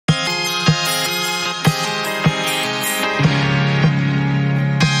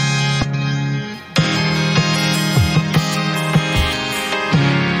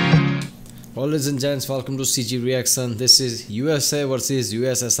Ladies and gents, welcome to CG Reaction. This is USA versus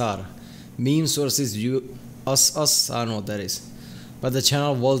USSR. Memes versus us. I don't know what that is. But the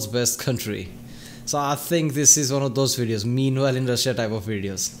channel World's Best Country. So I think this is one of those videos, meanwhile in Russia type of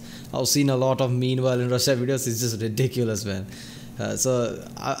videos. I've seen a lot of meanwhile in Russia videos. It's just ridiculous, man. So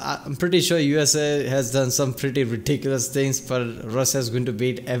I'm pretty sure USA has done some pretty ridiculous things, but Russia is going to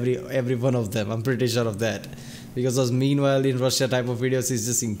beat every one of them. I'm pretty sure of that, because those meanwhile in Russia type of videos is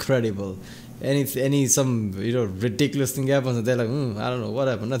just incredible. Some ridiculous thing happens and they're like, I don't know what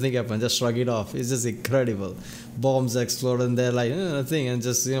happened, nothing happened, just shrug it off. It's just incredible. Bombs explode and they're like nothing, and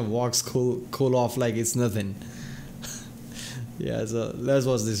just walks cool off like it's nothing. Yeah, so let's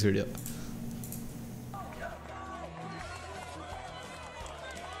watch this video.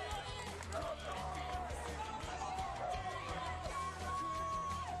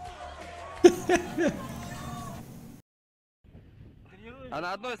 А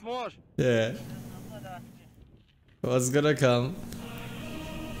на одной сможешь? Yeah. What's gonna come?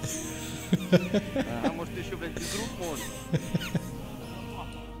 А может еще, блядь, без рук можешь?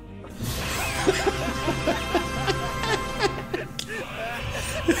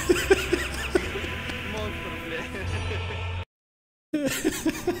 Монстр, блядь.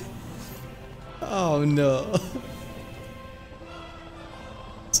 Oh no.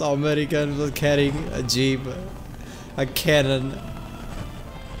 So American was carrying a jeep, a cannon.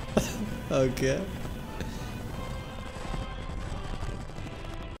 Okay.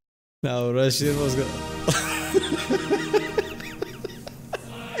 Now Russian was going.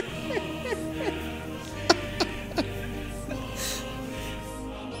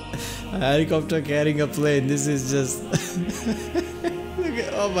 A helicopter carrying a plane. This is just. Look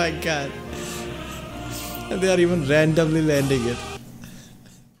at, oh my god. And they are even randomly landing it.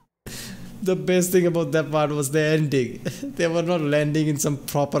 The best thing about that part was the ending. They were not landing in some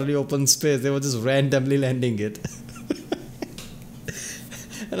properly open space. They were just randomly landing it.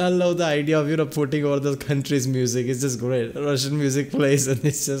 And I love the idea of putting over the country's music. It's just great. Russian music plays and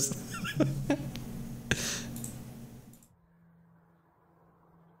it's just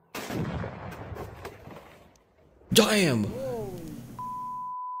damn.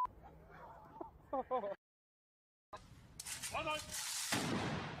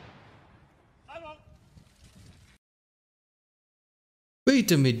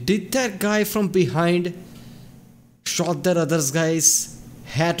 Wait a minute, did that guy from behind shot that other guy's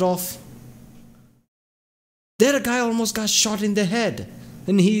hat off? That guy almost got shot in the head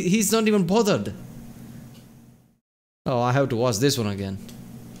and he's not even bothered. Oh, I have to watch this one again.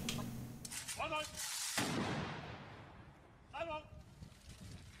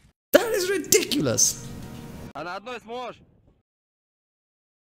 That is ridiculous. А на одной сможешь?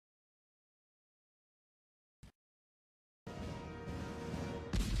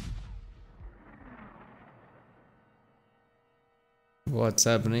 What's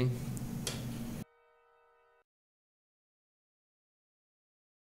happening?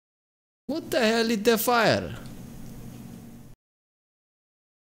 What the hell is the fire?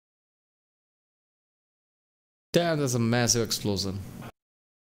 Damn, that's a massive explosion.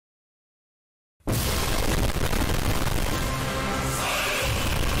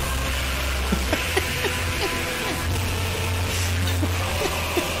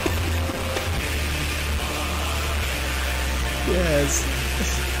 Yes.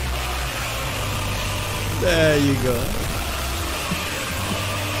 There you go.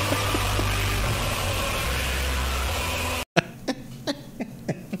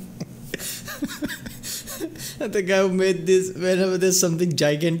 And the guy who made this, whenever there's something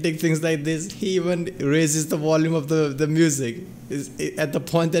gigantic, things like this, he even raises the volume of the music at the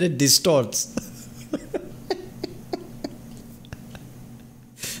point that it distorts.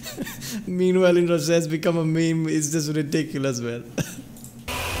 Meanwhile in Russia has become a meme. It's just ridiculous, man.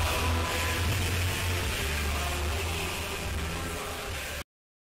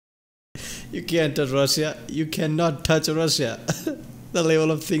 You can't touch Russia. You cannot touch Russia. The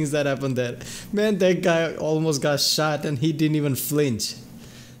level of things that happened there. Man, that guy almost got shot and he didn't even flinch.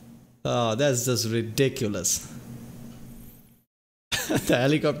 Oh, that's just ridiculous. The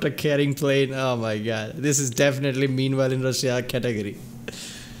helicopter carrying plane. Oh my god. This is definitely meanwhile in Russia category.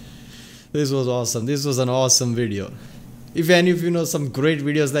 This was awesome. This was an awesome video. If any of you know some great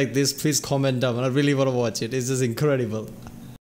videos like this, please comment down. I really want to watch it. It's just incredible.